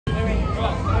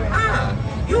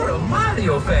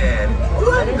Mario fan.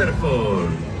 Wonderful.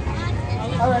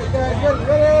 Alright guys,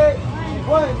 ready?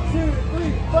 1, 2,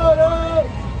 3, photo!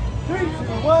 3, 2,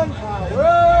 1, power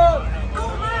up! Go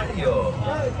Mario.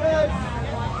 Got it guys!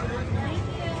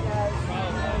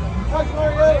 Touch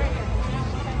Mario!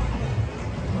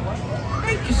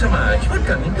 Thank you so much for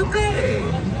coming to play.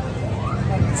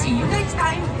 See you next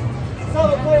time.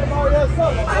 Solo player Mario,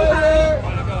 solo player!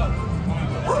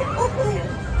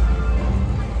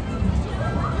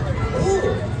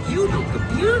 Oh, you look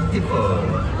beautiful.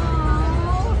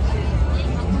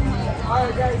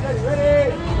 Alright guys,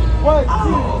 ready? 1, 2, 3,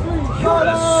 Oh, you're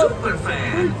a photo! super 3, 2,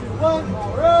 fan. 1,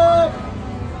 power up!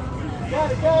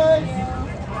 Got it guys!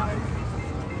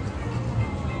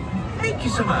 Thank you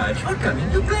so much for coming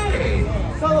to play.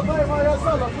 Solo player Mario,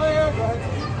 solo player! Go ahead.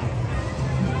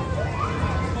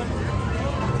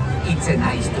 It's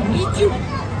nice to meet you.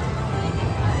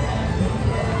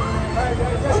 Alright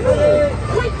guys, ready?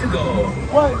 Way to go.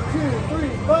 1, 2, 3,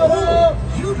 photo! Oh,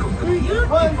 you look 3, 2, 1,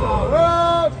 beautiful. power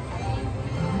up!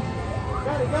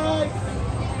 Got it guys!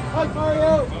 Touch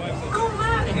Mario! Go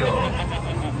Mario.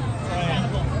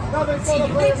 Another See solo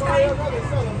you player next Mario, time. another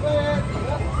solo player!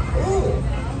 Oh,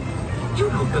 you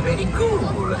look very cool.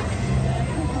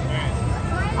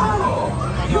 Oh,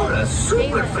 you're a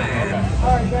super fan.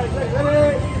 Alright guys,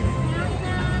 ready?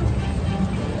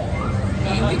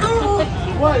 Here we go.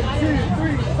 1, 2,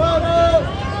 3, photo!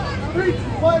 3, 2,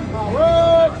 1, power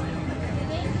up!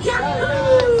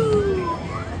 Yahoo!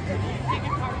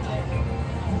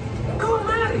 Go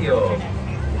Mario.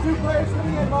 2 players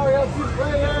coming in, Mario, 2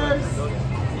 players!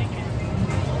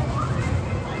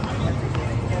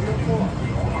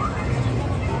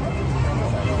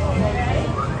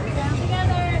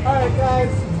 Alright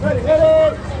guys, ready, hit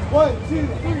it! 1, 2,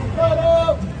 3,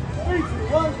 photo! 3, 2,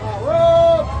 1, power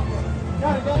up!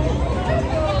 Got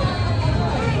it,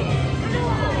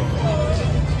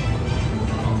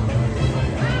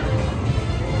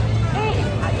 Hey,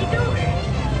 how you doing?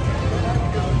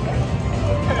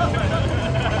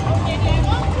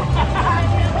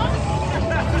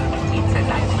 It's a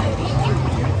nice to meet you.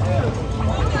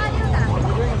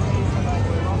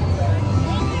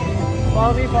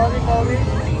 Follow me, follow me, follow me.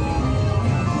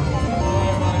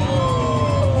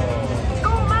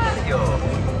 Go Mario.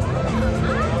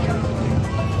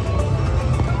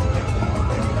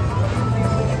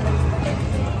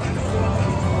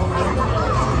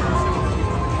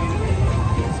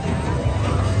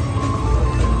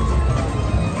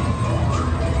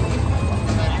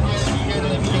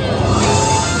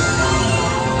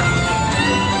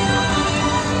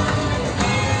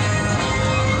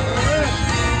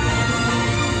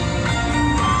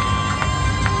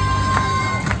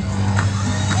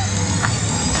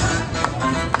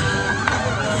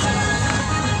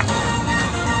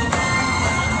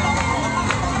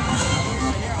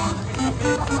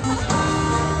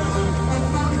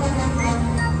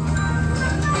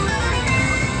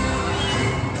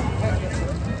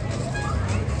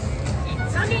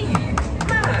 It's me,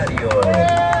 Mario.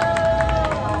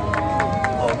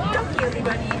 Oh, look,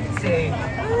 everybody. Say,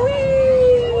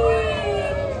 wee!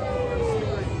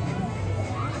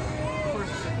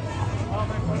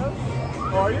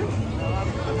 How are you?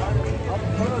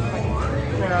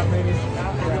 Yeah, maybe.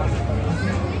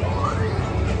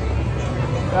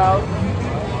 Now,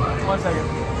 1 second.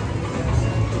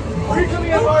 3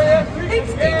 coming in, Mario. 3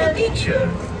 Let's take a coming in. picture.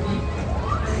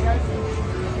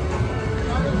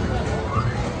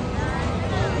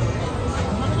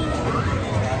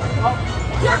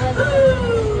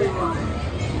 Yahoo!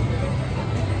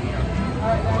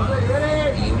 Alright guys,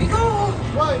 ready? Here we go.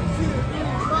 1, 2, 3,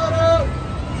 photo!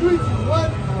 3, 2,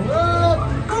 1, power up!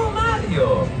 Go Mario.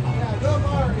 Yeah, go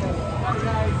Mario! Alright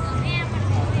guys.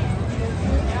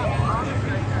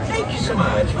 Thank you so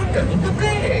much for coming to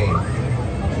play.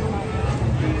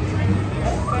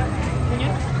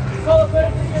 Solo player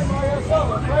again, Mario,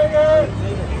 solo player!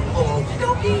 Okie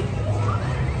dokie.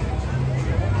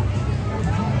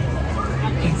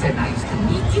 It's nice to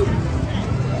meet you.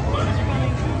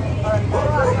 Alright,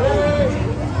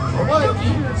 1, 2,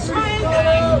 3, Smile photo!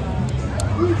 time.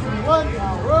 3, 2, 1,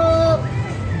 power up!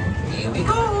 Here we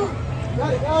go.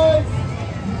 Got it guys!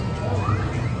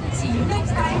 See you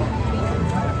next time.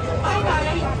 Bye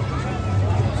bye.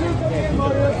 2 coming in,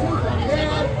 Mario, 2 coming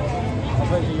in!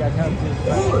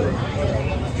 Oh,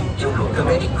 you look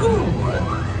very cool.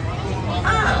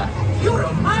 Ah, you're a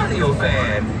Mario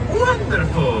fan.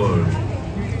 Wonderful.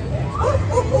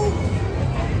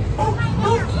 Oh,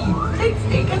 Loki, let's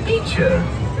take a picture.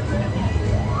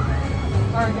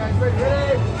 Alright guys,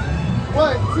 ready?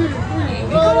 1, 2, 3,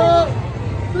 photo!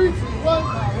 3, 2, 1,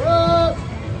 power up!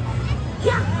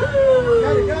 Yahoo!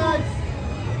 Got it guys!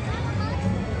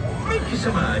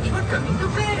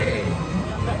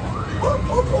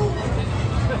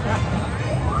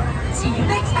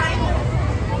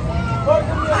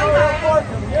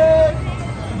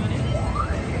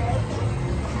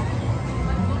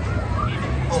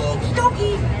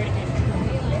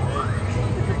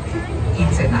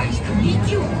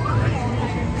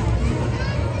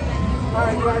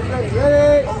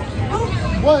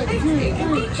 take a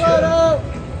three, picture. photo.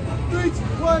 3, 2,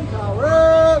 1, power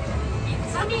up.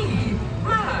 It's a me,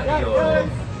 Got it, Mario. guys.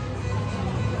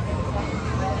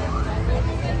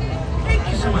 Thank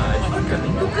you so much for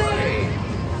coming to play.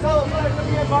 Solo player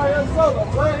coming in, Mario. Solo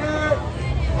player.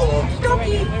 Okie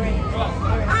dokie.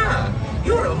 Ah,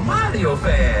 you're a Mario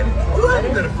fan.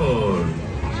 Wonderful.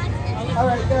 All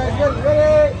right, guys,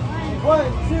 ready?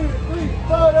 1, 2, 3,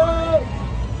 photo.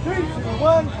 3, 2,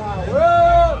 1, power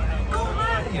up. Go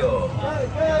Mario. Got it,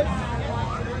 guys.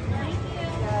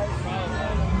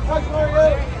 Hug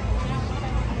Mario.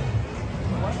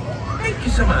 Thank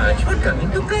you so much for coming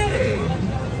to play.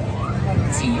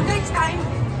 See you next time.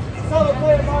 Solo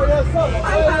player, Mario. Solo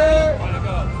player.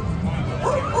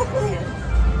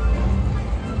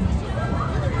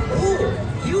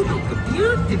 Oh, you look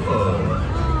beautiful.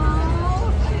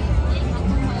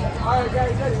 All right,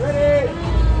 guys, ready?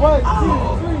 1, 2, 3, Oh,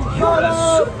 you're a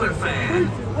photo. super 3, 2, fan.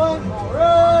 1, power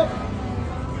up.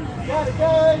 Got it,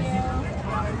 guys.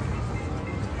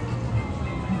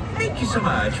 Thank you so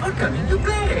much for coming to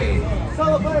play.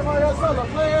 Solo player, Mario. Solo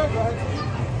player. Go ahead.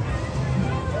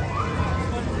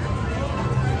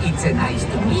 It's a nice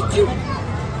to meet you. All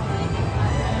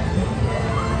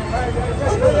right, guys,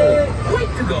 ready? Oh, way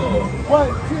to go. 1,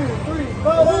 2, 3,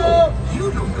 photo. Oh, you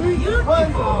look 3, 2, 1, power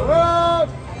beautiful. up.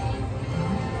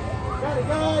 Got it,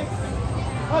 guys.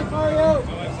 Hug Mario.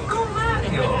 Go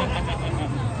Mario.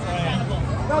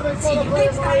 Another See solo you player,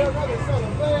 next Mario. time. Another solo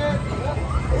player.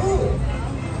 Oh,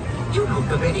 you look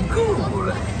very cool.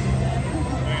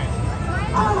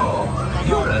 Oh,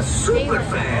 you're a super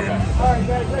fan. All right,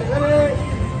 guys, ready?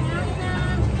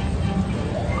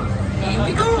 Here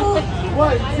we go.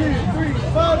 1, 2, 3,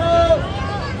 photo.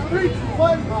 3, 2,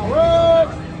 1, power up.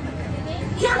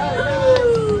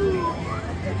 Yahoo!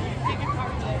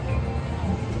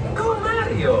 Go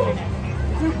Mario.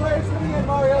 2 players coming in,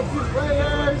 Mario. 2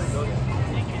 players.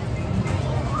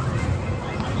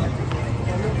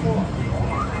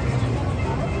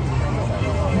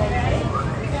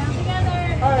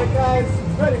 All right, guys,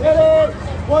 ready, hit it.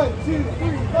 1, 2, 3,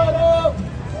 photo.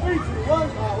 3, 2, 1,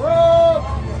 power up.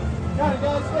 Got it,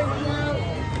 guys, thank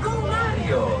you. Go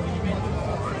Mario.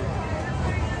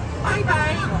 Bye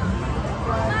bye.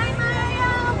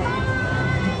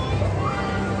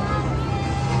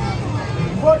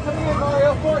 Four coming in,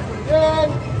 Mario. 4 coming in.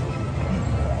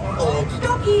 Okie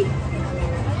dokie.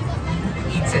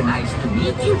 It's a nice to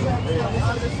meet you.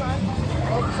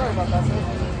 Oh, sorry about that, sir.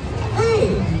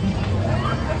 Hey,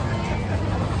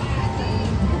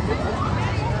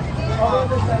 Oh,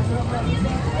 this side, sir.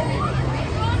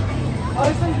 Oh,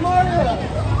 this is Mario.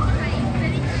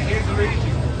 here's the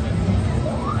reason.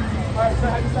 All right, so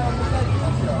how do you sound on this side?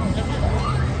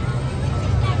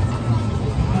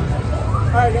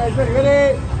 All right, guys,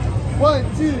 ready? 1,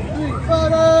 2, 3,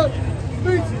 photo.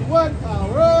 3, 2, 1,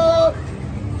 power up.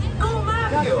 Go Got it,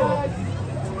 Mario. guys.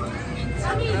 It's a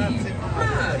me,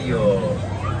 Mario.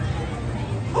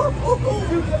 Oh.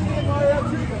 2 coming in, Mario. 2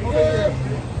 coming in.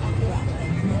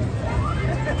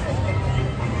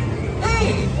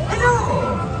 Hey, hello.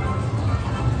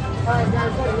 All right,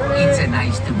 guys, ready? It's a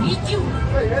nice to meet you.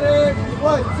 Ready?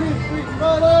 1, 2, 3,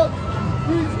 photo.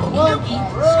 3, 2, Okie 1, dokie.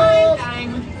 power Smile up.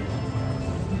 time.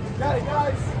 Got it,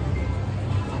 guys.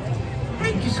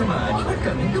 Thank you so much for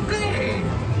coming to play.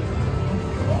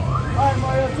 All right,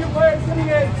 Mario. 2 players coming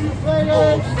in. 2 players.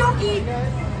 Okie dokie.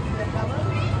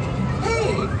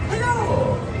 Hey,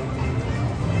 hello.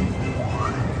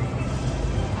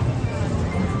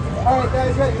 All right,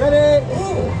 guys, ready?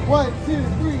 Oh, 1, 2,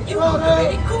 3, you look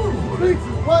very photo. cool. 3, 2,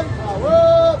 1, power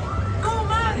up. Go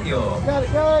Mario. Got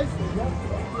it, guys.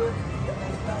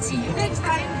 See you next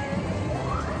time.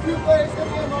 2 players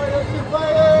coming in, Mario. 2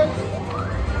 players.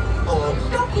 Okie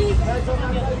dokie. Guys, on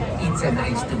that side. It's a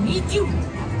nice to meet you.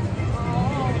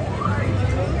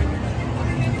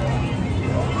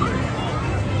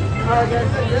 All right,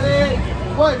 guys, ready?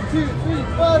 1, 2, 3, Here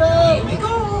photo. we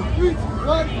go. 3, 2,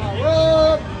 1, power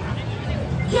up.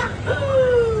 Got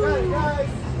Yahoo! it, guys.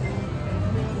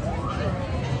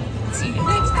 See you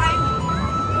next time.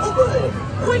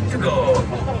 Oh, way to go.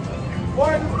 4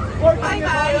 coming in, Bye-bye.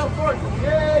 Mario. 4 coming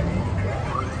in.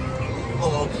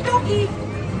 Okie dokie.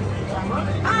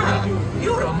 Ah,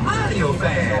 you're a Mario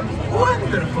fan.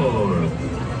 Wonderful.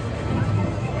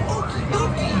 Okie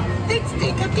dokie. Let's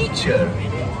take a picture.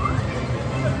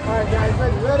 All right, guys,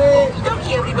 ready? Okie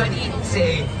dokie, everybody.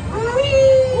 Say, wee!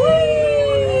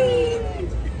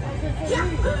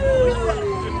 Yahoo!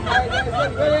 All right,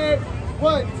 guys, ready?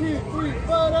 1, 2, 3,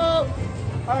 photo.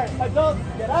 All right, adults,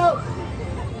 get out.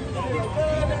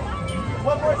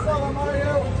 One more solo,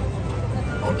 Mario.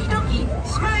 Okie dokie.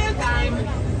 Smile time.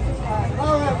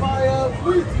 All right, Mario.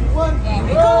 3, 2, 1, Here we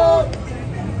roll. go.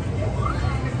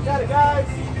 Got it, guys.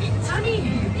 It's me,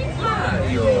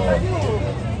 Mario.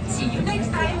 See you next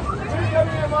time. Here's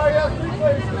coming in, Mario. 3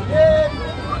 players to begin.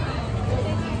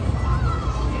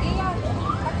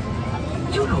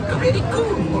 You look very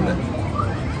cool.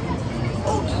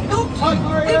 Okie dokie,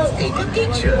 let's take a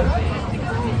picture.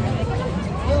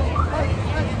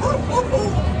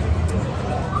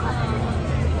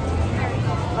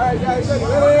 All right, guys,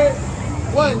 ready?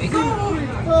 1, 2, 3,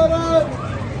 photo.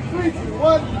 3, 2,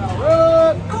 1,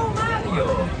 roll. Go Mario.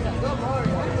 Go,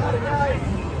 Mario. Got it, guys.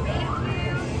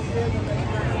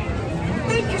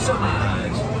 Thank you so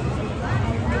much.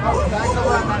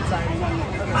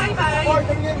 Bye bye. Four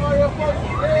coming in, Mario. 4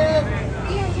 coming in.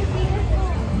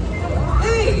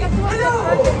 Hey, hello.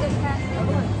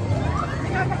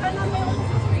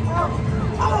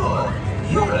 Oh,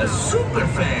 you're a super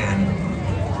fan.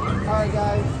 All right,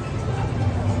 guys.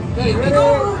 Here we Ready?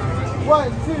 go.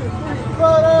 1, 2, 3,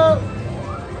 photo.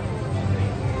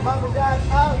 Mom and Dad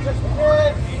out, just for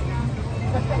kids.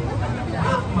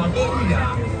 Mamma mia.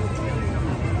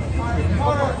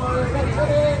 All right, Mario,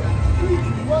 ready? 3, 2,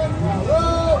 1,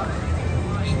 roll.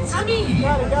 It's me,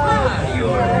 Got it, guys. Mario.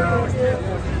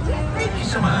 Thank you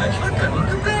so much for coming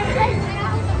to play.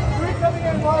 3 coming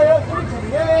in, Mario. 3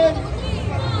 coming in.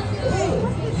 Oh,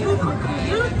 you look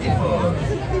beautiful.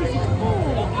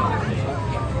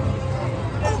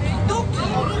 Okie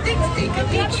dokie, let's take a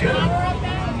picture.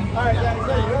 All right, guys,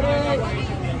 ready?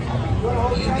 You wanna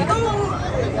hold Here we tight? go.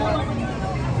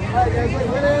 All right, guys,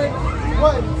 ready?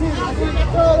 1, 2, 3,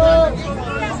 photo.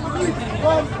 3, 2,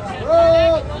 1,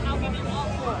 roll.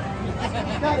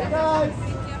 Got it, guys.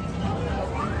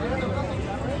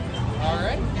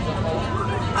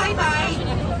 Bye bye.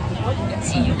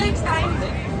 See you next time.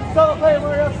 Solo player,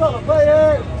 Mario, solo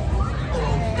player.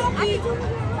 Dokie.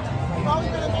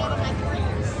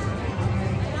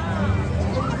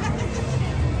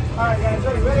 All right, guys,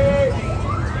 ready?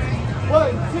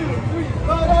 1, 2, 3,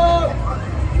 photo.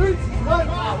 3, 2, 1,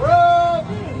 roll.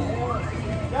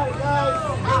 Got it, guys.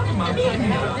 Mamma mia.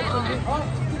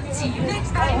 See you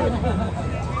next time.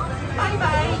 Bye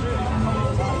bye.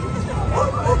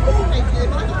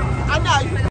 I know.